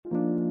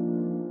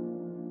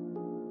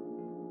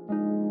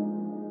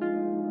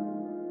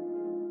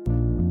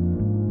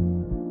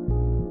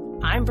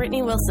I'm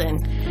Brittany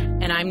Wilson.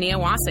 And I'm Nia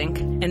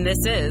Wasink, and this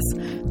is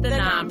the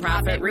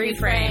Nonprofit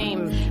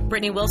Reframe.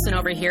 Brittany Wilson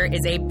over here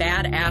is a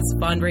badass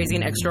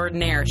fundraising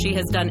extraordinaire. She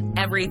has done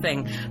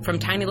everything from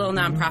tiny little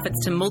nonprofits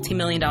to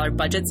multi-million-dollar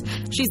budgets.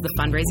 She's the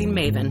fundraising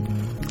maven.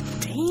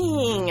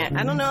 Dang,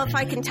 I don't know if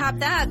I can top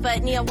that,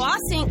 but Nia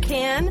Wasink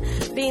can,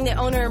 being the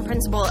owner and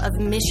principal of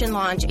Mission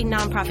Launch, a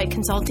nonprofit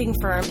consulting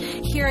firm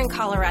here in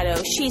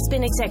Colorado. She's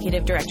been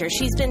executive director.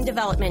 She's been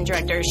development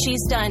director.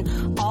 She's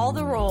done all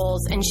the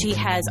roles, and she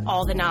has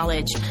all the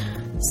knowledge.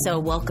 So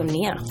welcome,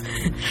 Nia.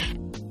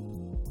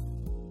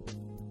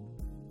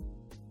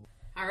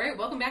 All right,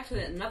 welcome back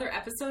to another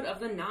episode of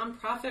the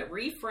Nonprofit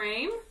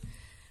Reframe.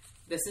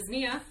 This is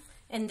Nia.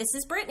 And this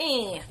is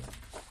Brittany.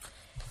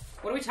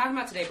 What are we talking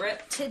about today,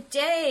 Britt?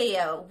 Today,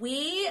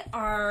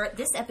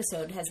 this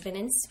episode has been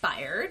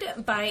inspired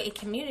by a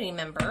community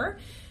member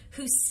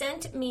who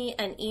sent me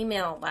an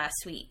email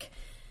last week.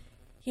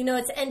 You know,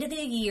 it's the end of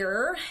the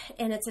year,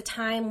 and it's a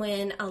time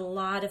when a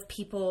lot of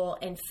people,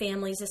 and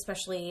families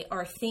especially,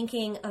 are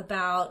thinking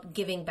about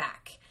giving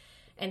back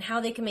and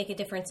how they can make a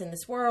difference in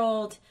this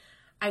world.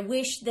 I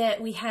wish that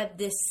we had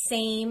this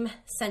same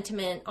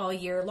sentiment all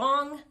year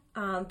long,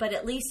 but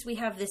at least we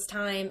have this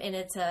time, and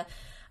it's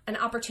an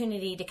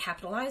opportunity to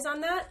capitalize on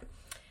that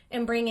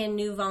and bring in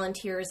new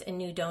volunteers and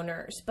new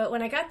donors. But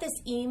when I got this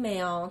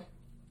email,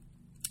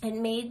 it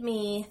made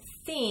me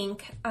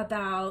think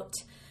about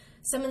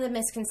some of the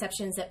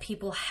misconceptions that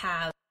people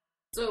have.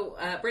 So,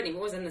 Brittany,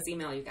 what was in this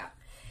email you got?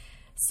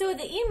 So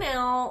the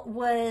email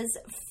was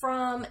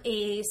from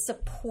a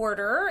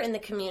supporter in the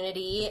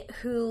community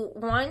who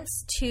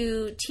wants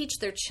to teach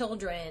their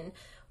children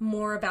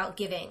more about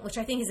giving, which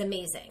I think is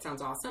amazing.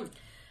 Sounds awesome.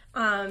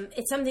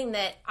 It's something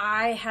that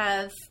I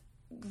have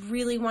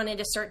really wanted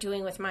to start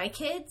doing with my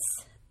kids.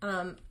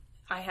 I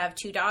have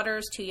two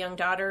young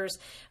daughters.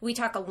 We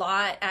talk a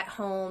lot at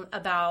home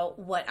about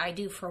what I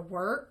do for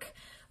work,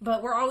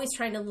 but we're always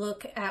trying to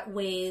look at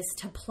ways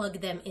to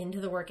plug them into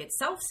the work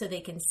itself so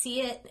they can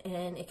see it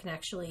and it can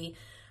actually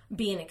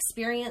be an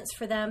experience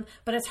for them.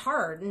 But it's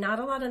hard. Not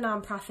a lot of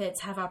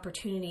nonprofits have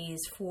opportunities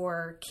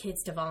for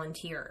kids to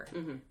volunteer.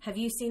 Mm-hmm. Have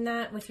you seen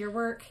that with your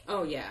work?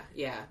 Oh, yeah.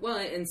 Well,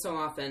 and so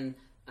often,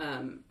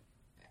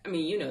 I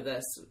mean, you know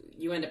this,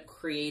 you end up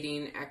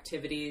creating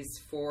activities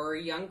for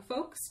young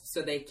folks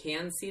so they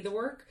can see the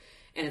work,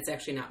 and it's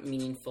actually not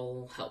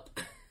meaningful help.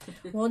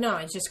 Well, no,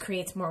 it just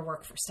creates more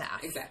work for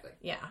staff. Exactly.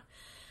 Yeah.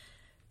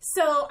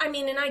 So, I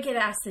mean, and I get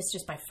asked this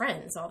just by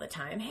friends all the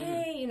time.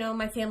 Hey, you know,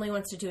 my family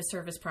wants to do a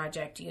service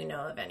project. Do you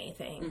know of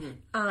anything?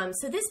 Mm-hmm.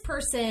 So this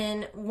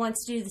person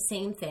wants to do the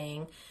same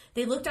thing.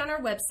 They looked on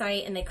our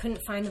website and they couldn't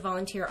find the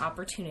volunteer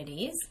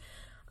opportunities.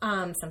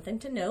 Something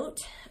to note.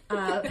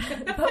 But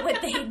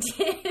what they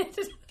did,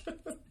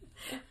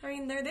 I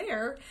mean, they're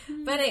there.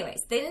 But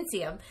anyways, they didn't see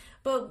them.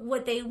 But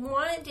what they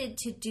wanted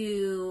to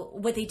do,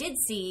 what they did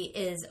see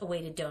is a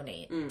way to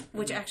donate,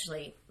 which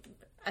actually,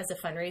 as a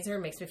fundraiser,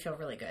 makes me feel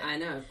really good. I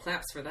know.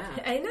 Claps for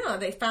that. I know.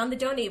 They found the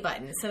donate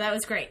button. So that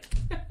was great.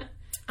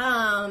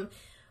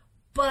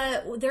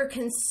 But their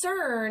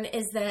concern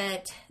is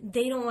that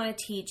they don't want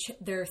to teach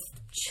their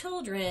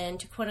children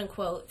to, quote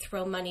unquote,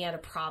 throw money at a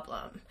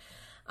problem.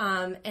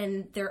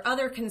 And their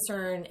other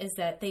concern is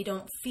that they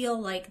don't feel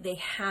like they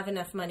have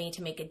enough money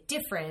to make a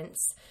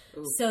difference.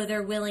 Ooh. So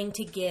they're willing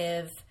to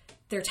give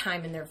their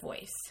time and their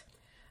voice.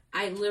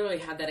 I literally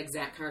had that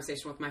exact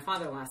conversation with my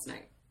father last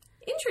night.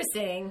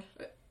 Interesting.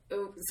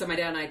 So my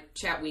dad and I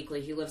chat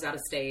weekly. He lives out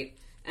of state.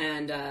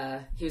 And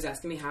he was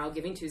asking me how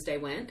Giving Tuesday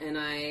went. And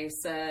I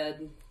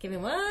said...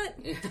 Giving what?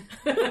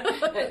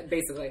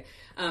 Basically.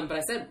 But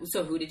I said,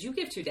 so who did you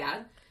give to,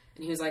 Dad?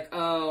 And he was like,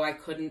 oh, I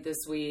couldn't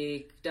this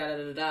week,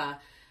 da-da-da-da.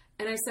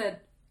 And I said,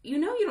 you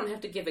know you don't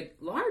have to give a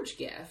large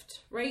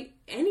gift, right?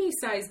 Any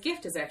size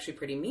gift is actually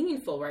pretty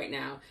meaningful right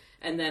now.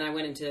 And then I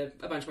went into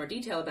a bunch more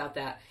detail about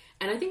that.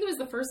 And I think it was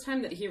the first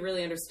time that he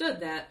really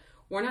understood that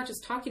we're not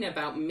just talking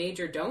about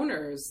major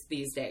donors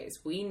these days.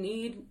 We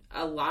need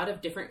a lot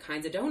of different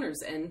kinds of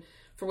donors. And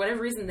for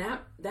whatever reason,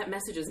 that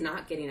message is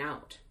not getting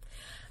out.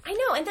 I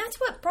know. And that's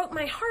what broke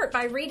my heart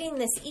by reading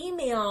this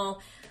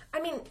email. I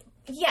mean,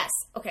 yes.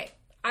 Okay.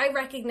 I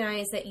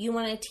recognize that you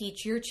want to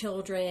teach your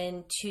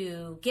children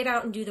to get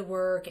out and do the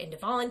work and to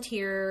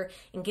volunteer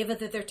and give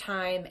it their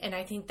time. And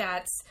I think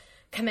that's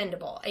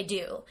commendable. I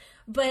do.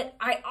 But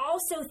I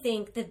also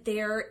think that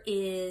there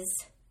is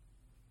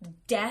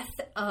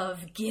death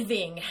of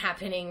giving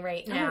happening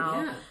right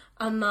now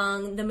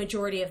among the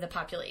majority of the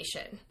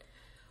population.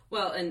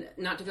 Well, and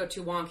not to go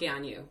too wonky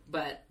on you,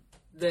 but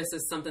this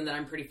is something that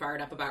I'm pretty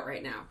fired up about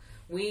right now.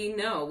 We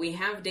know, we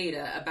have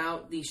data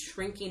about the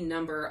shrinking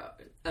number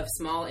of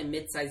small and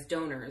mid-sized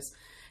donors.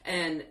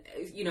 And,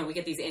 you know, we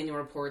get these annual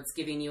reports,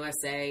 Giving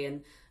USA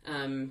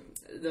and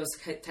those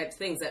types of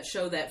things that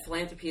show that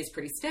philanthropy is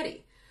pretty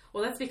steady.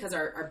 Well, that's because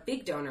our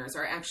big donors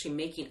are actually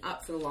making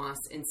up for the loss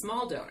in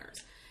small donors.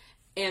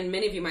 And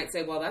many of you might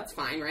say, well, that's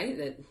fine,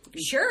 right?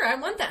 Sure, I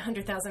want that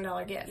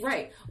 $100,000 gift.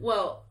 Right.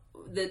 Well,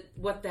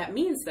 what that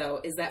means, though,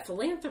 is that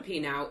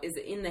philanthropy now is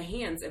in the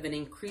hands of an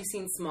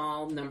increasing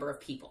small number of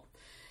people.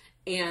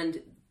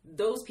 And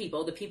those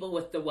people, the people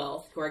with the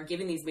wealth who are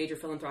giving these major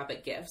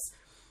philanthropic gifts,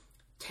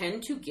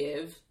 tend to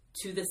give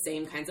to the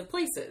same kinds of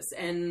places.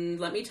 And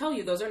let me tell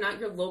you, those are not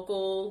your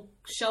local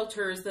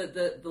shelters,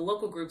 the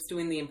local groups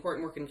doing the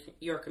important work in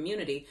your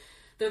community.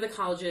 They're the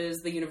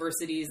colleges, the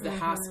universities, the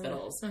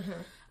hospitals.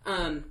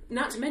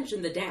 Not to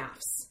mention the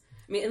DAFs.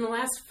 I mean, in the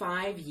last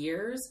 5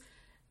 years,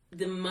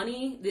 the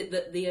money,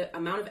 the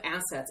amount of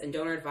assets in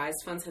donor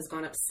advised funds has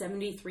gone up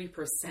 73%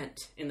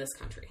 in this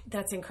country.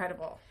 That's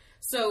incredible.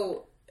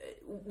 So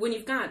when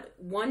you've got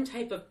one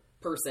type of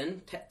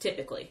person,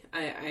 typically,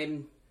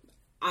 I'm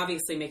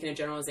obviously making a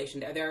generalization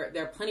there.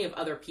 There are plenty of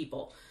other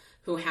people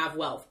who have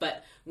wealth,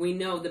 but we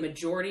know the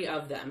majority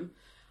of them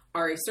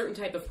are a certain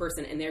type of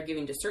person, and they're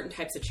giving to certain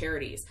types of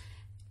charities.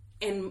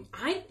 And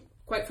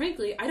quite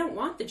frankly, I don't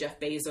want the Jeff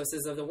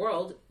Bezoses of the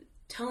world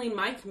telling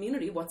my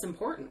community what's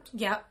important.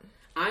 Yep.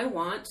 I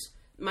want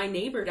my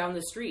neighbor down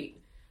the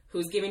street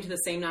who's giving to the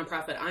same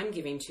nonprofit I'm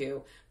giving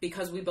to,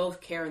 because we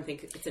both care and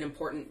think it's an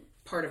important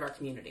part of our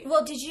community.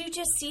 Well, did you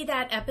just see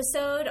that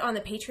episode on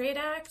the Patriot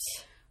Act?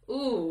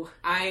 Ooh,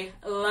 I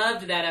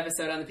loved that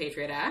episode on the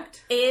Patriot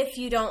Act. If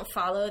you don't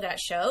follow that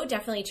show,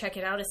 definitely check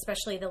it out,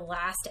 especially the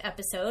last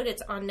episode.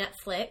 It's on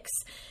Netflix,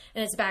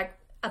 and it's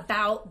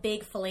about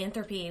big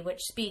philanthropy, which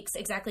speaks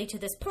exactly to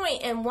this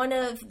point. And one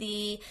of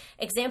the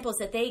examples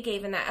that they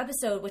gave in that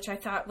episode, which I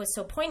thought was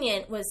so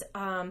poignant, was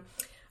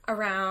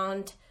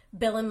around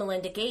Bill and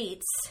Melinda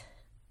Gates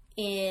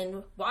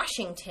in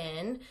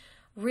Washington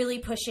really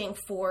pushing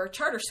for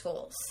charter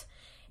schools.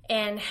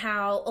 And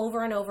how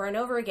over and over and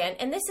over again,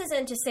 and this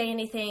isn't to say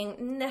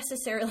anything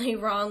necessarily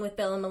wrong with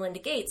Bill and Melinda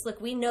Gates. Look,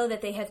 we know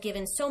that they have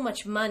given so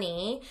much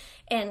money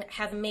and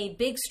have made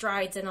big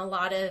strides in a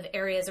lot of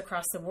areas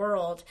across the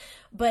world.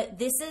 But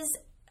this is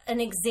an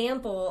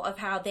example of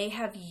how they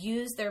have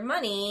used their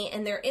money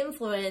and their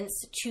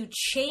influence to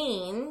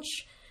change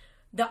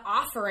the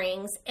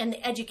offerings and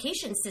the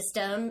education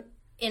system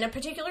in a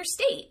particular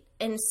state.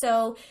 And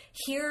so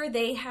here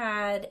they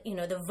had,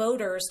 the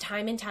voters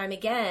time and time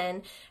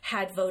again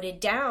had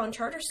voted down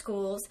charter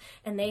schools,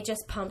 and they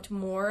just pumped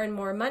more and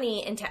more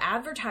money into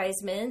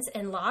advertisements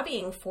and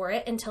lobbying for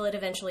it until it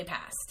eventually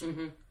passed.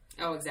 Mm-hmm.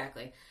 Oh,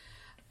 exactly.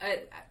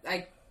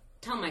 I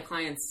tell my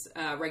clients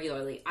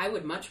regularly, I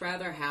would much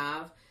rather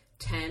have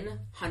 $10,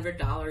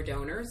 $100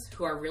 donors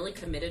who are really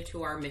committed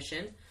to our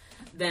mission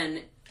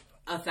than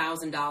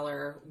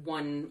 $1,000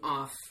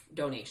 one-off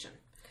donation.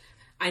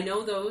 I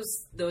know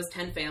those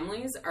 10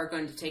 families are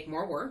going to take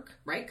more work,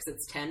 right? Because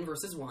it's 10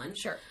 versus 1.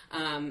 Sure.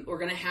 We're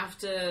going to have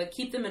to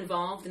keep them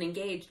involved and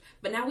engaged.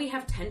 But now we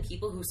have 10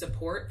 people who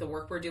support the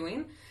work we're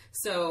doing.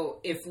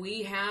 So if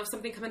we have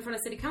something come in front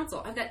of city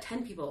council, I've got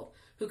 10 people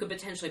who could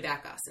potentially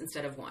back us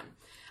instead of 1.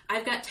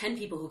 I've got 10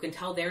 people who can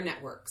tell their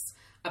networks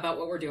about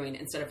what we're doing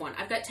instead of 1.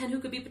 I've got 10 who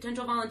could be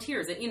potential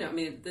volunteers. It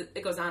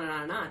goes on and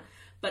on and on.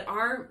 But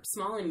our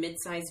small and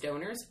mid-sized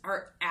donors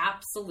are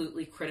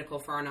absolutely critical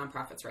for our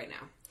nonprofits right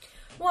now.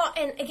 Well,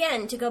 and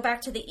again, to go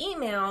back to the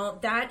email,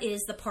 that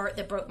is the part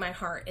that broke my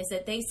heart, is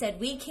that they said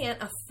we can't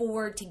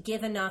afford to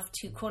give enough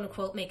to, quote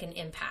unquote, make an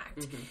impact.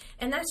 Mm-hmm.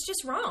 And that's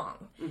just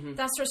wrong. Mm-hmm.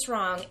 That's just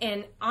wrong.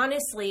 And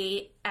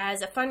honestly,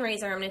 as a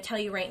fundraiser, I'm going to tell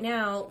you right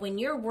now, when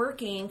you're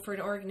working for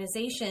an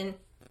organization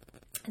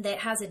that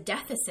has a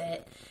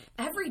deficit,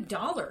 every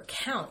dollar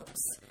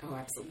counts. Oh,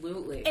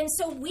 absolutely. And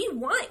so we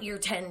want your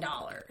 $10.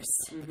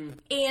 Mm-hmm.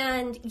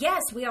 And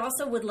yes, we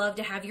also would love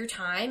to have your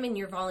time and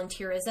your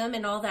volunteerism,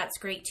 and all that's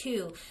great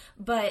too.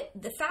 But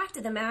the fact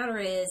of the matter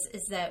is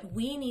that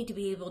we need to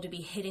be able to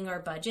be hitting our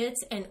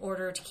budgets in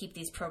order to keep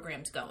these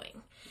programs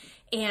going.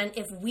 And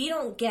if we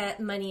don't get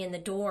money in the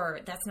door,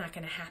 that's not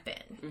going to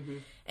happen. Mm-hmm.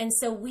 And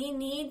so we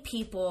need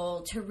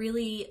people to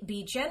really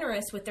be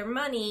generous with their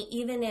money,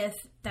 even if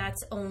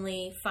that's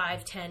only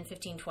 $5, $10,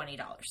 $15, $20.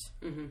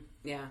 Mm-hmm.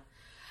 Yeah.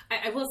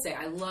 I will say,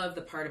 I love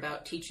the part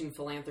about teaching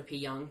philanthropy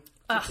young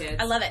to kids.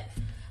 I love it.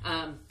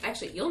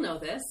 Actually, you'll know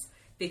this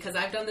because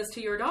I've done this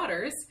to your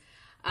daughters.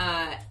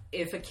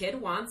 If a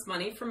kid wants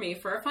money from me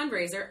for a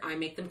fundraiser, I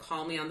make them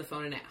call me on the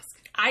phone and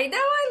ask. I know.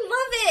 I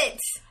love it.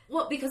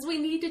 Well, because we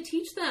need to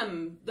teach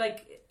them.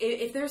 Like,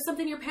 if there's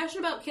something you're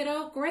passionate about,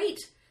 kiddo, great.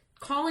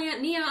 Call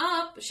Aunt Nia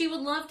up. She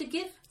would love to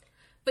give.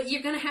 But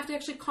you're going to have to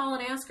actually call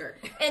and ask her.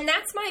 And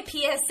that's my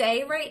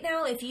PSA right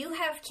now. If you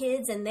have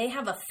kids and they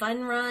have a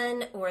fun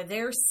run, or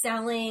they're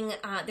selling,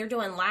 they're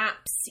doing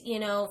laps,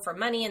 for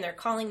money, and they're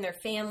calling their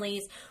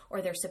families,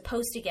 or they're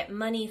supposed to get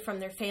money from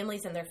their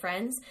families and their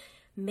friends,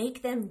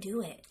 make them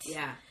do it.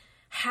 Yeah.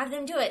 Have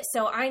them do it.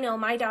 So I know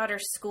my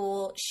daughter's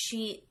school,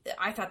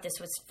 I thought this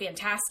was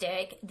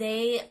fantastic.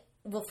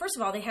 First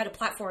of all, they had a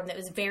platform that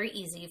was very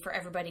easy for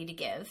everybody to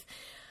give.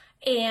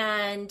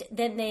 And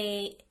then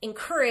they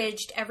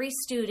encouraged every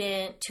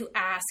student to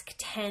ask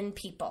 10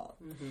 people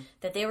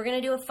that they were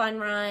going to do a fun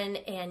run,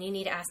 and you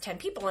need to ask 10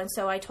 people. And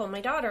so I told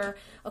my daughter,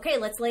 okay,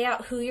 let's lay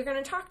out who you're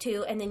going to talk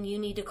to, and then you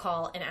need to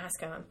call and ask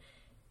them.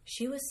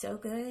 She was so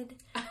good.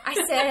 I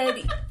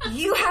said,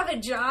 you have a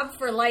job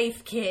for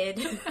life, kid.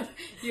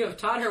 You have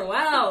taught her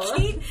well.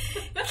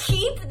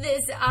 Keep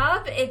this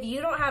up. If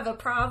you don't have a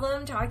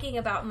problem talking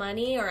about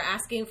money or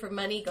asking for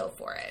money, go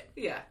for it.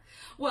 Yeah.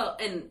 Well,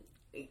 and,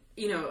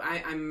 you know,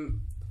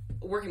 I'm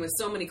working with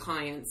so many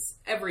clients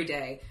every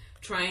day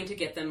trying to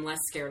get them less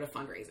scared of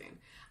fundraising.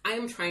 I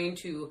am trying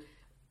to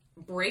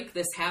break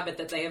this habit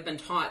that they have been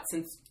taught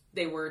since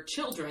they were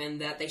children,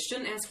 that they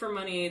shouldn't ask for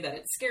money, that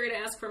it's scary to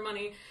ask for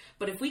money.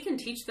 But if we can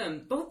teach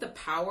them both the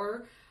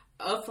power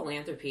of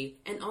philanthropy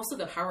and also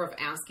the power of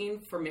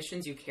asking for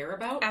missions you care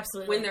about,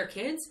 absolutely, when they're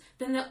kids,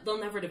 then they'll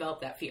never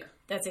develop that fear.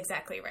 That's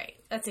exactly right.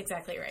 That's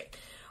exactly right.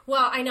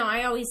 Well, I know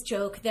I always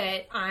joke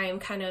that I'm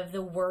kind of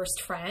the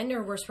worst friend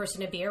or worst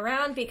person to be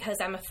around because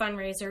I'm a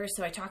fundraiser,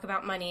 so I talk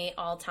about money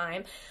all the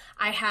time.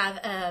 I have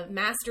a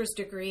master's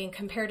degree in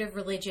comparative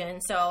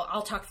religion, so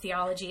I'll talk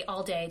theology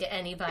all day to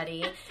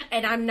anybody.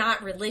 And I'm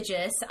not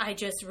religious. I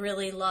just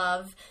really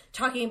love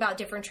talking about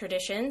different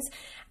traditions.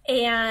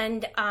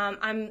 And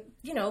I'm,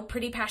 you know,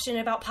 pretty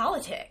passionate about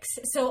politics.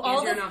 So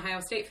and you're an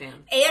Ohio State fan.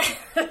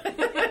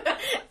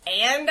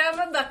 And I'm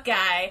a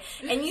Buckeye.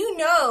 And you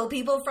know,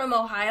 people from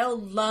Ohio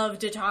love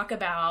to talk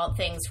about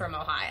things from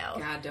Ohio.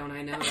 God, don't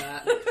I know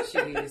that.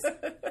 Jeez.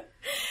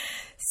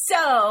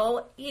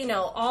 So, you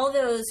know, all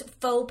those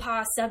faux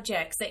pas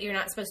subjects that you're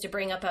not supposed to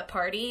bring up at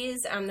parties,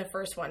 I'm the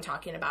first one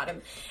talking about them.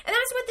 And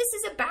that's what this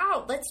is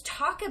about. Let's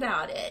talk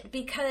about it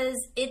because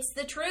it's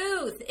the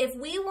truth. If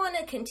we want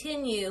to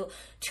continue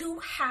to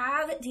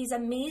have these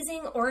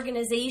amazing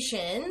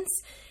organizations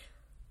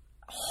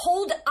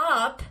hold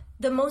up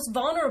the most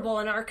vulnerable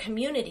in our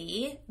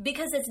community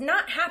because it's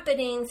not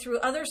happening through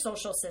other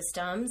social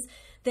systems,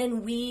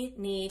 then we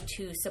need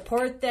to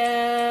support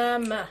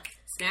them.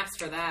 Snaps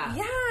for that.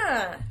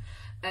 Yeah.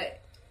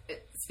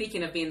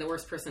 Speaking of being the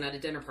worst person at a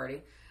dinner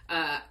party,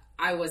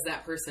 I was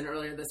that person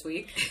earlier this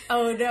week.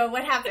 Oh, no.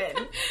 What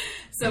happened?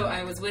 So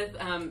I was with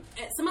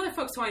some other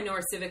folks who I know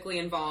are civically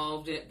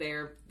involved.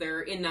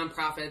 They're in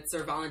nonprofits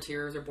or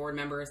volunteers or board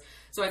members.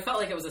 So I felt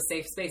like it was a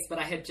safe space, but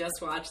I had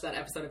just watched that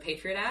episode of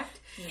Patriot Act.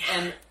 Yeah.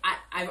 And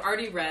I've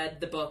already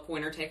read the book,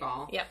 Winner Take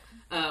All.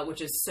 Yep.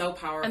 Which is so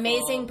powerful.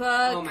 Amazing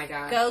book. Oh, my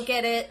gosh. Go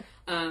get it.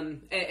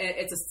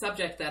 It's a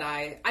subject that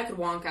I could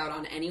wonk out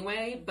on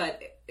anyway, but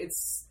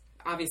it's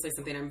obviously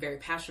something I'm very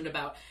passionate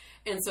about.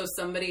 And so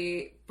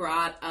somebody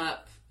brought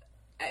up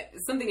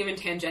something even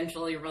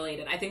tangentially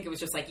related. I think it was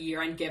just like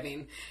year-end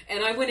giving.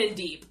 And I went in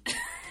deep.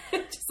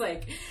 Just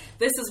like,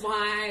 this is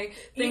why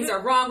things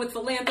are wrong with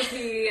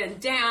philanthropy and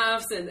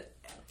DAFs.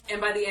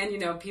 And by the end, you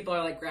know, people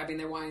are like grabbing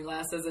their wine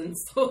glasses and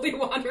slowly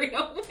wandering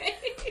away.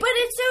 But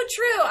it's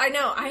so true. I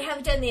know. I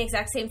have done the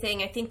exact same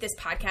thing. I think this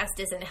podcast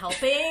isn't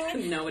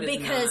helping. No, it is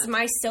because not.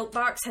 My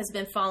soapbox has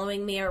been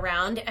following me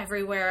around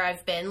everywhere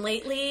I've been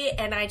lately.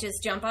 And I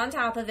just jump on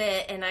top of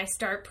it and I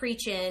start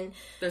preaching.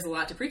 There's a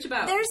lot to preach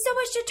about. There's so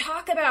much to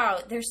talk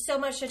about. There's so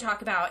much to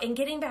talk about. And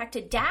getting back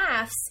to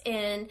DAFs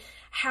and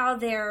how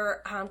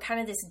they're kind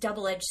of this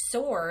double-edged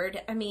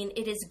sword. I mean,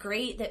 it is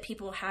great that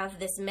people have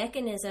this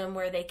mechanism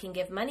where they can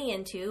give money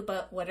into,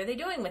 but what are they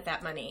doing with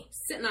that money?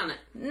 Sitting on it.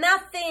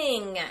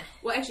 Nothing.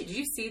 Well, actually, did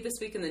you see this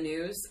week in the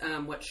news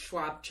what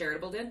Schwab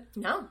Charitable did?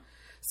 No.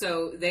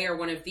 So they are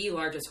one of the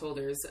largest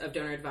holders of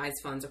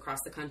donor-advised funds across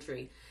the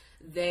country.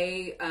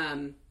 They,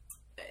 and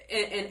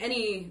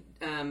any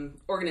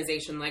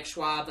organization like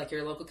Schwab, like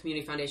your local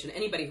community foundation,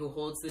 anybody who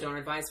holds the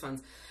donor-advised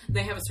funds,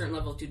 they have a certain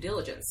level of due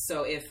diligence.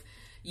 So if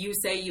you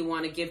say you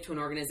want to give to an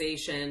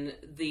organization,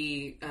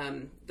 the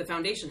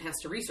foundation has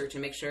to research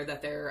and make sure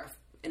that they're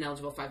an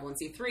eligible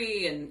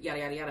 501c3 and yada,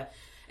 yada, yada.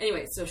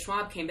 Anyway, so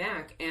Schwab came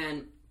back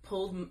and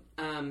pulled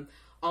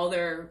all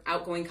their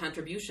outgoing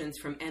contributions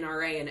from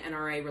NRA and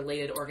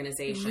NRA-related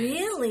organizations.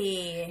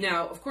 Really?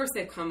 Now, of course,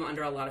 they've come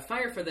under a lot of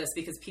fire for this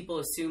because people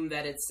assume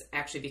that it's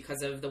actually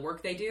because of the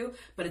work they do,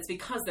 but it's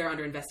because they're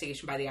under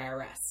investigation by the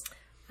IRS.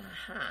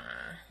 Uh-huh.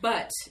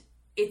 But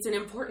it's an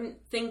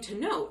important thing to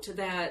note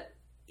that,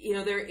 you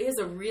know, there is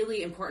a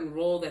really important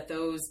role that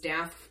those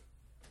DAF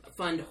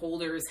fund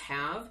holders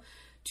have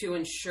to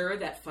ensure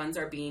that funds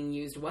are being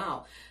used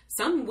well.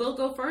 Some will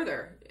go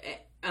further.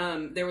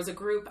 There was a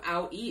group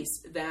out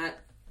east that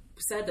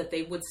said that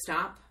they would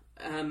stop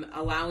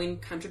allowing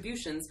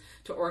contributions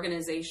to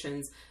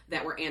organizations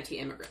that were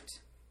anti-immigrant.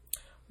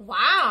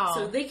 Wow.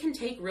 So they can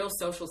take real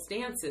social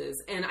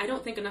stances, and I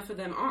don't think enough of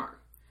them are.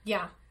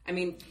 Yeah. I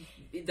mean,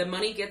 the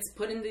money gets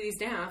put into these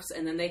DAFs,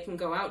 and then they can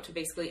go out to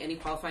basically any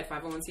qualified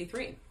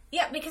 501c3.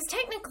 Yeah, because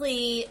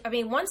technically, I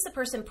mean, once the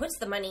person puts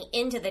the money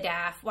into the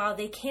DAF, while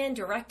they can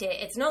direct it,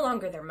 it's no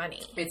longer their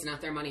money. It's not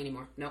their money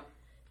anymore. No.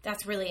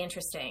 That's really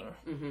interesting.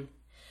 Mm-hmm.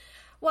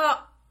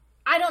 Well,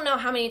 I don't know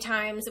how many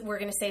times we're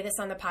going to say this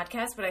on the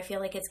podcast, but I feel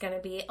like it's going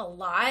to be a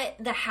lot.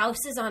 The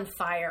house is on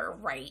fire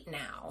right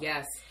now.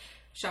 Yes.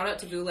 Shout out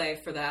to Boulay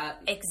for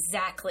that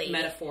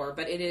metaphor,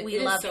 but it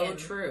is so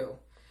true.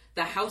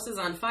 The house is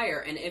on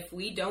fire, and if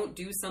we don't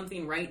do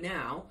something right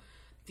now,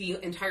 the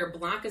entire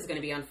block is going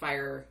to be on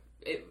fire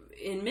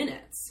in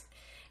minutes.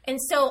 And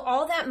so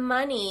all that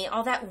money,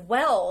 all that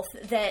wealth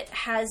that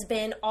has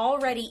been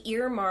already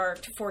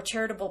earmarked for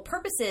charitable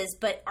purposes,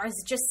 but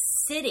is just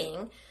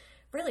sitting,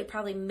 really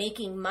probably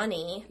making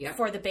money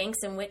for the banks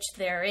in which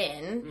they're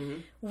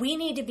in, we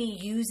need to be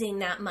using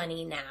that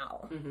money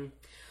now.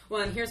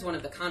 Well, and here's one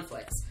of the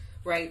conflicts,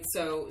 right?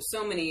 So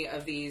many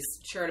of these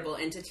charitable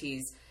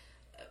entities,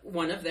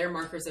 one of their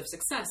markers of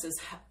success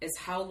is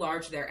how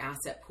large their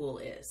asset pool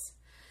is.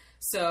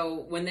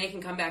 So when they can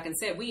come back and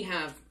say, we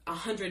have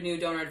 100 new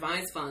donor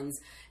advised funds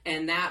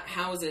and that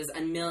houses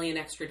 $1 million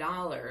extra,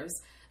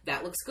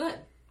 that looks good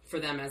for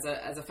them as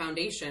a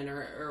foundation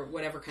or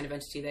whatever kind of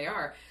entity they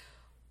are.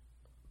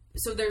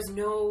 So there's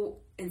no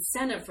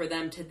incentive for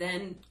them to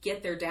then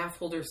get their DAF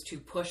holders to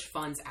push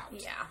funds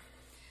out. Yeah.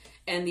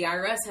 And the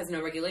IRS has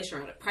no regulation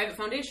around it. Private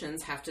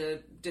foundations have to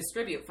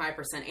distribute 5%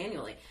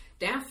 annually.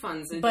 DAF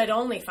funds... But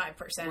only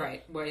 5%.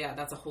 Right. Well, yeah,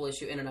 that's a whole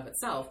issue in and of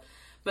itself.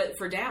 But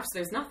for DAFs,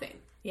 there's nothing.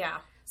 Yeah.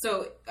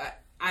 So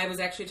I was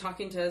actually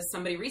talking to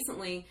somebody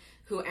recently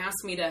who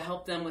asked me to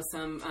help them with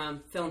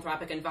some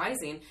philanthropic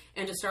advising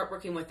and to start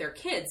working with their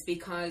kids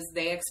because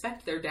they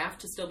expect their DAF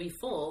to still be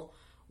full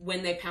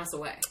when they pass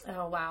away.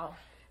 Oh, wow.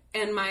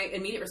 And my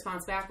immediate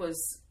response back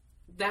was,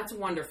 that's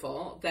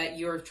wonderful that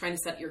you're trying to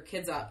set your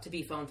kids up to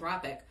be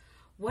philanthropic.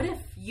 What if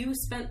you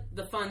spent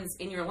the funds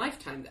in your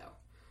lifetime, though?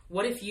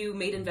 What if you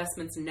made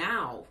investments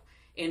now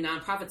in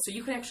nonprofits so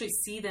you could actually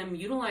see them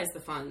utilize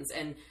the funds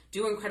and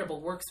do incredible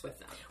works with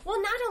them?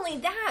 Well, not only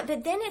that,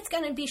 but then it's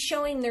going to be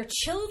showing their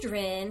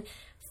children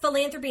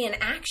philanthropy in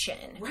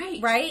action.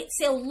 Right. Right?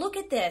 So look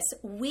at this.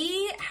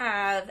 We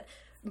have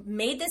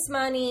made this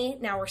money.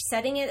 Now we're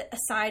setting it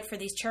aside for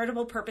these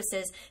charitable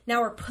purposes.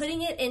 Now we're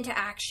putting it into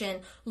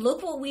action.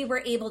 Look what we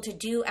were able to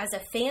do as a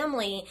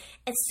family.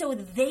 And so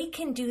they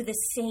can do the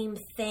same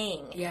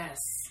thing. Yes.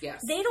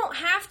 Yes. They don't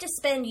have to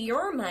spend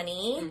your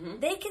money.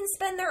 They can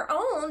spend their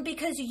own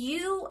because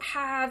you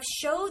have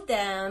showed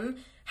them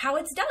how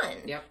it's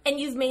done. Yep.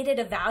 And you've made it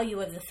a value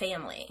of the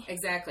family.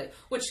 Exactly.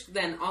 Which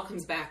then all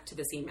comes back to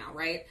this email,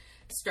 right?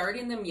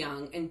 Starting them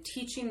young and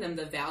teaching them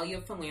the value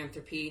of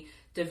philanthropy,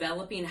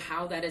 developing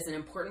how that is an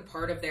important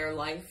part of their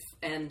life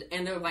and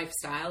their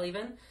lifestyle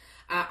even.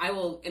 I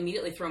will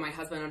immediately throw my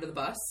husband under the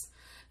bus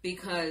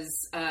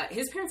because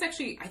his parents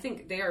actually, I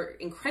think they are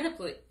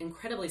incredibly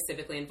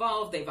civically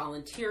involved. They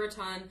volunteer a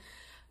ton.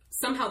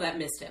 Somehow that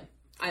missed him.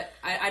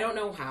 I don't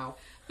know how,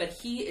 but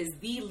he is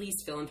the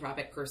least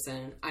philanthropic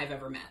person I've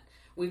ever met.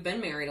 We've been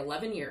married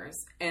 11 years,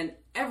 and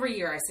every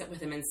year I sit with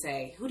him and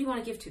say, who do you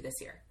want to give to this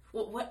year?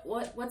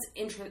 What's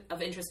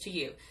of interest to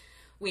you?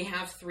 We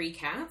have 3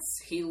 cats.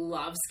 He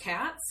loves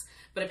cats,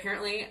 but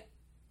apparently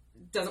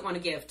doesn't want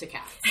to give to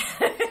cats.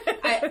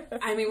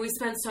 I mean, we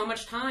spend so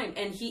much time,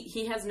 and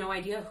he has no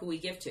idea who we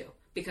give to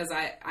because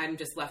I'm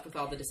just left with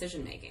all the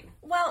decision making.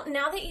 Well,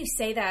 now that you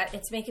say that,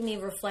 it's making me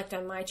reflect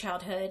on my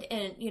childhood.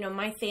 And, you know,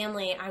 my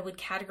family, I would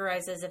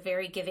categorize as a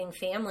very giving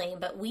family,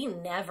 but we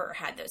never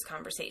had those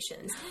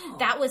conversations. No.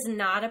 That was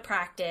not a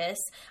practice.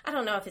 I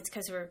don't know if it's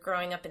because we were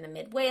growing up in the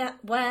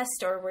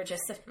Midwest or we're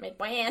just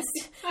Midwest.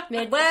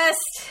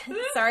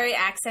 Sorry,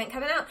 accent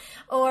coming out.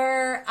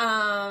 Or,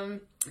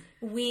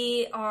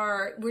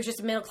 we're just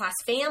a middle class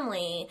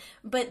family,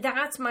 but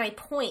that's my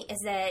point is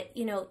that,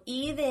 you know,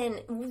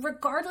 even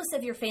regardless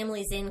of your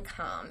family's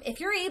income, if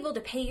you're able to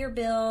pay your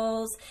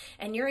bills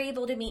and you're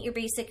able to meet your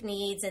basic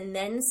needs and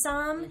then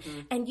some,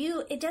 and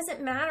it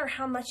doesn't matter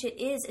how much it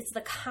is, it's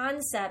the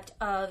concept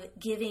of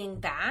giving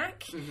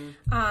back.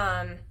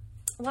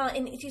 Well,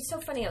 and it's so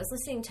funny. I was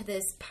listening to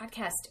this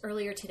podcast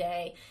earlier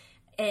today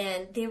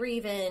and they were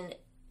even,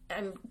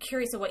 I'm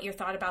curious of what your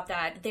thought about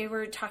that. They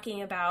were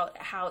talking about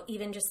how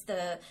even just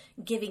the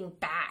giving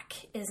back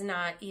is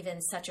not even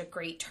such a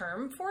great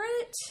term for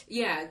it.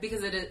 Yeah,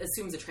 because it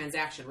assumes a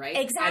transaction, right?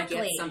 Exactly.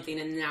 I get something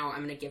and now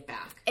I'm going to give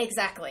back.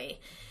 Exactly.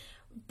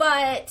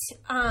 But,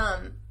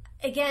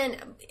 again,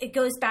 it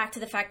goes back to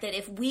the fact that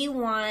if we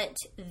want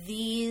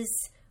these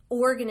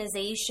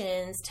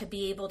organizations to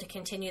be able to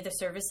continue the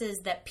services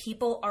that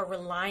people are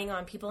relying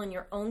on, people in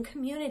your own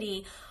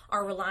community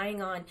are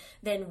relying on,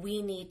 then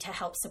we need to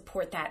help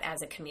support that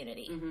as a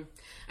community.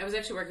 I was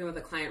actually working with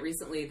a client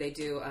recently. They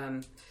do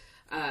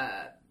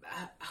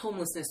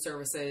homelessness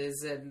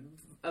services,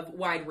 a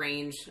wide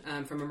range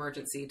from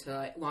emergency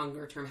to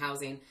longer term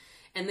housing.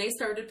 And they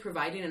started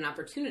providing an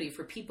opportunity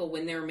for people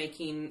when they're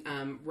making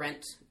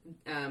rent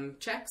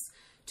checks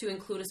to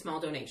include a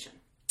small donation.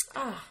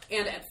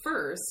 And at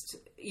first,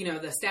 you know,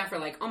 the staff are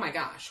like, oh my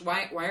gosh,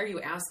 why are you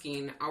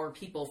asking our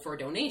people for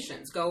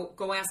donations?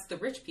 Go ask the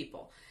rich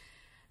people.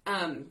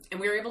 And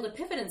we were able to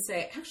pivot and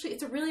say, actually,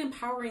 it's a really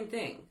empowering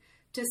thing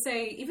to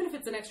say, even if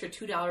it's an extra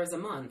 $2 a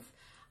month,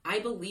 I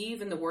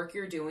believe in the work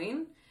you're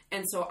doing.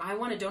 And so I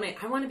want to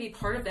donate. I want to be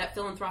part of that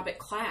philanthropic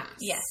class.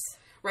 Yes.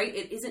 Right?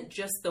 It isn't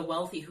just the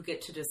wealthy who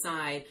get to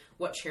decide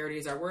what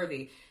charities are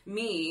worthy.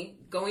 Me,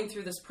 going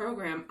through this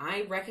program,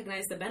 I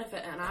recognize the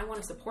benefit and I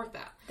want to support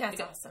that.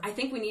 That's awesome. I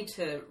think we need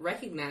to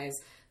recognize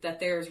that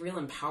there's real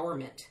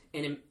empowerment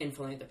in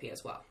philanthropy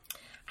as well.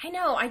 I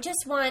know. I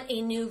just want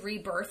a new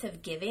rebirth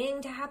of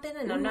giving to happen,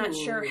 and I'm not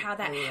sure how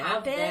that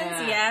happens.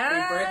 That.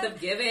 Yeah. Rebirth of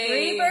giving.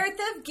 Rebirth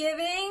of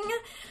giving.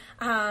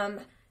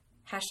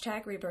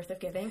 Hashtag rebirth of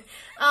giving.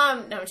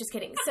 No, I'm just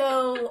kidding.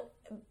 So,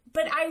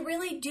 but I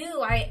really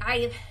do.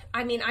 I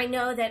mean, I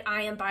know that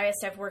I am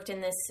biased. I've worked in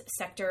this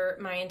sector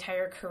my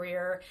entire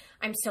career.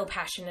 I'm so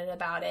passionate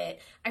about it.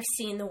 I've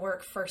seen the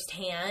work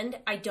firsthand.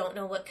 I don't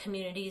know what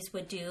communities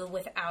would do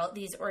without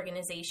these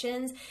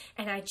organizations.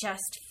 And I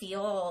just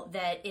feel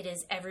that it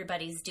is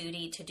everybody's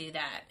duty to do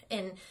that.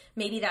 And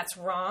maybe that's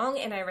wrong.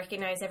 And I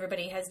recognize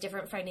everybody has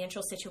different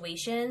financial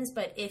situations.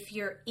 But if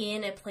you're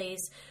in a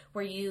place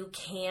where you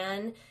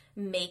can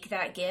make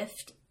that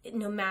gift,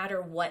 no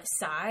matter what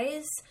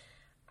size,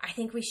 I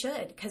think we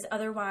should, because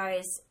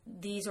otherwise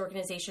these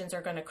organizations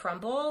are going to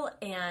crumble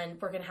and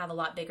we're going to have a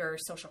lot bigger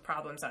social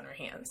problems on our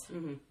hands.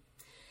 Mm-hmm.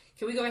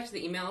 Can we go back to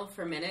the email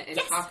for a minute and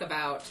talk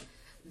about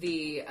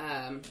the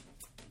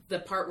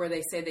part where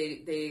they say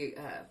they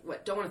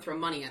don't want to throw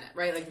money in it,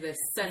 right? Like this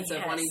sense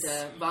of wanting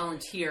to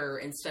volunteer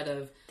instead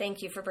of...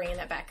 Thank you for bringing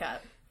that back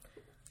up.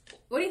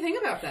 What do you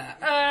think about that?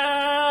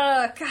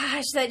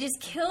 Gosh, that just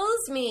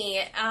kills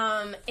me.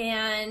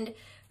 And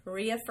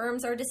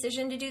reaffirms our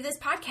decision to do this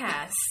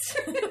podcast.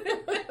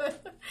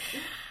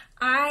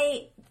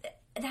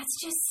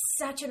 That's just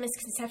such a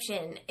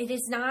misconception. It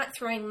is not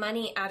throwing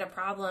money at a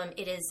problem.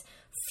 It is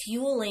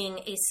fueling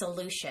a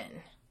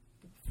solution.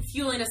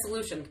 Fueling a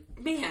solution.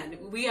 Man,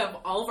 we have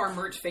all of our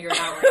merch figured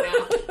out right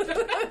now.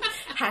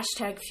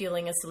 Hashtag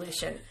fueling a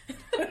solution.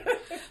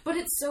 But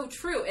it's so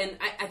true. And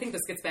I think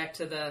this gets back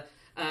to the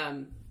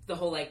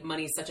whole, like,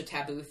 money is such a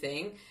taboo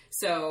thing.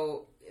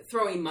 So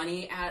throwing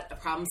money at a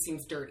problem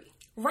seems dirty.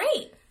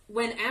 Right.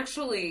 When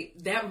actually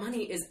that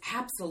money is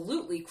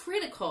absolutely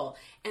critical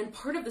and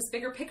part of this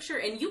bigger picture,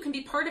 and you can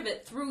be part of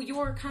it through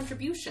your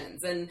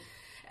contributions. And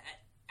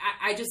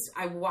I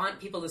want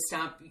people to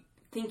stop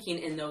thinking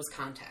in those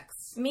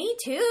contexts. Me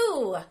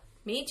too.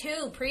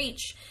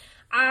 Preach.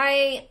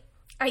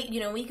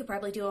 We could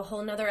probably do a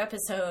whole nother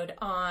episode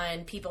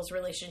on people's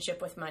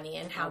relationship with money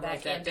and how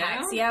that impacts.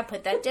 Down. Yeah,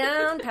 put that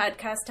down.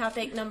 Podcast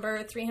topic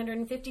number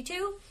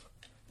 352.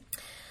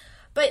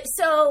 But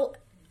so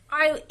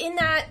in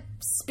that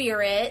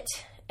spirit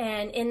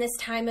and in this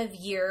time of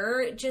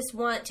year, just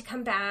want to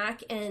come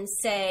back and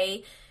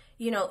say,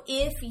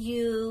 if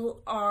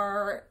you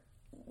are,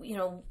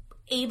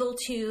 able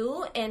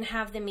to and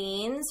have the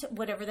means,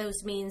 whatever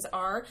those means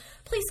are,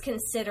 please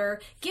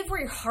consider, give where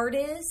your heart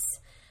is.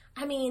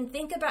 I mean,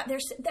 think about,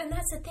 and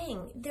that's the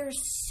thing. There's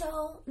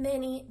so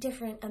many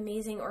different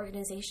amazing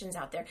organizations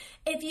out there.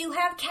 If you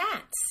have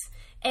cats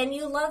and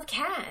you love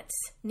cats,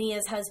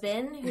 Nia's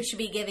husband, who should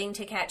be giving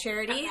to cat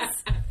charities,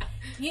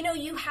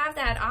 you have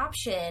that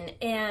option,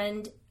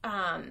 and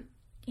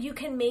you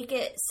can make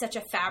it such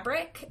a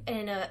fabric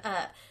and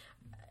a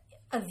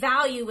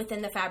value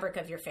within the fabric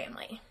of your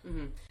family.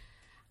 Mm-hmm.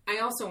 I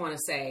also want to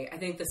say, I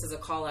think this is a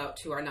call out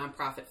to our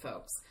nonprofit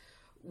folks.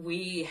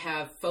 We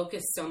have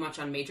focused so much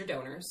on major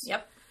donors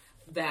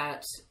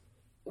that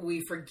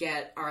we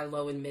forget our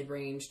low and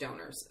mid-range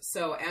donors.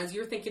 So as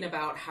you're thinking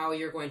about how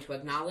you're going to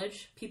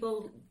acknowledge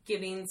people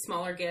giving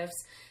smaller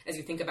gifts, as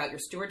you think about your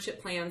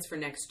stewardship plans for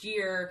next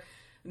year,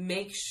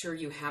 make sure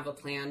you have a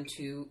plan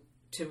to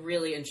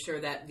really ensure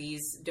that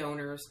these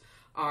donors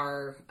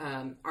are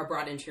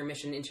brought into your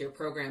mission, into your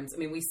programs. I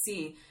mean, we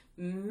see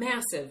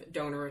massive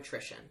donor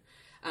attrition.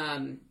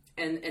 And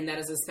that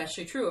is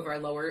especially true of our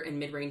lower and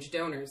mid-range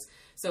donors.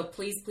 So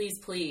please, please,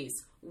 please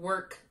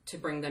work to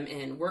bring them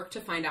in. Work to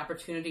find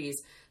opportunities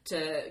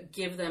to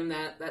give them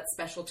that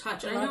special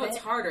touch. And I know it's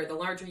harder the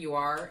larger you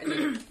are and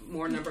the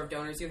more number of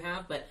donors you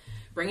have, but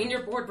bring in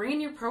your board, bring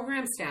in your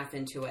program staff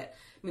into it.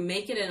 I mean,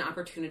 make it an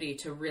opportunity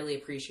to really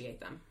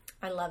appreciate them.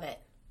 I love it.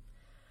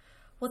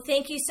 Well,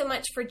 thank you so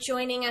much for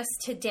joining us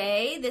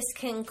today. This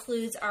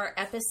concludes our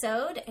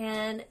episode,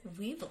 and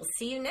we will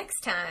see you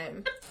next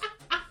time.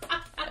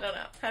 I don't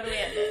know. How do we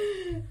end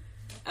it?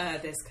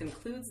 This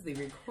concludes the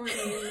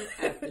recording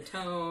at the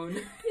tone.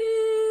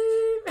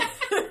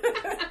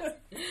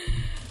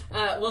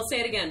 We'll say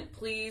it again.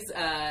 Please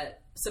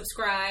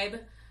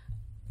subscribe.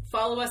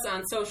 Follow us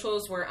on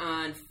socials. We're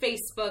on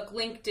Facebook,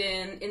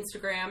 LinkedIn,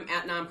 Instagram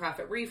at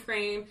Nonprofit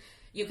Reframe.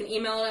 You can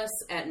email us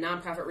at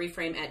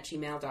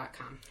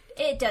nonprofitreframe@gmail.com.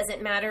 It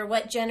doesn't matter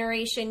what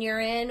generation you're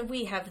in.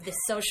 We have the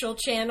social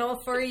channel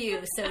for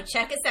you, so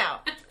check us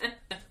out.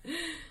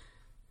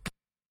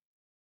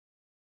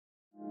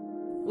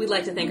 We'd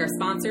like to thank our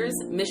sponsors,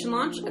 Mission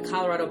Launch, a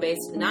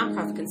Colorado-based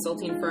nonprofit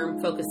consulting firm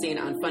focusing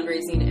on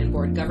fundraising and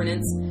board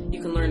governance.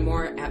 You can learn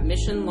more at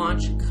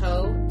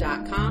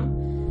missionlaunchco.com.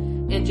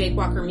 And Jake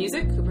Walker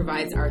Music, who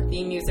provides our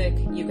theme music.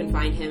 You can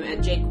find him at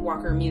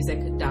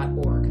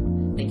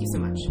jakewalkermusic.org. Thank you so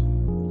much.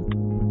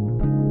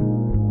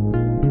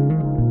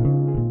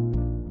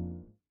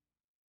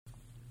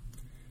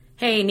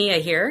 Hey, Nia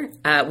here.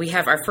 We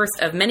have our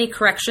first of many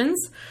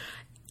corrections.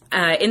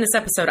 in this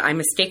episode, I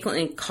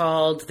mistakenly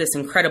called this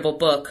incredible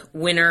book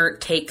Winner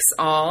Takes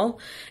All,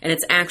 and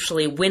it's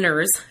actually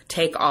Winners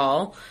Take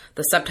All.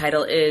 The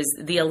subtitle is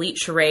The Elite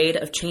Charade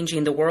of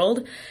Changing the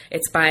World.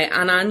 It's by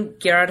Anand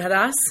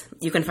Giridharadas.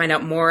 You can find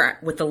out more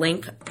with the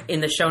link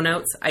in the show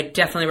notes. I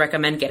definitely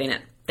recommend getting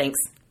it. Thanks.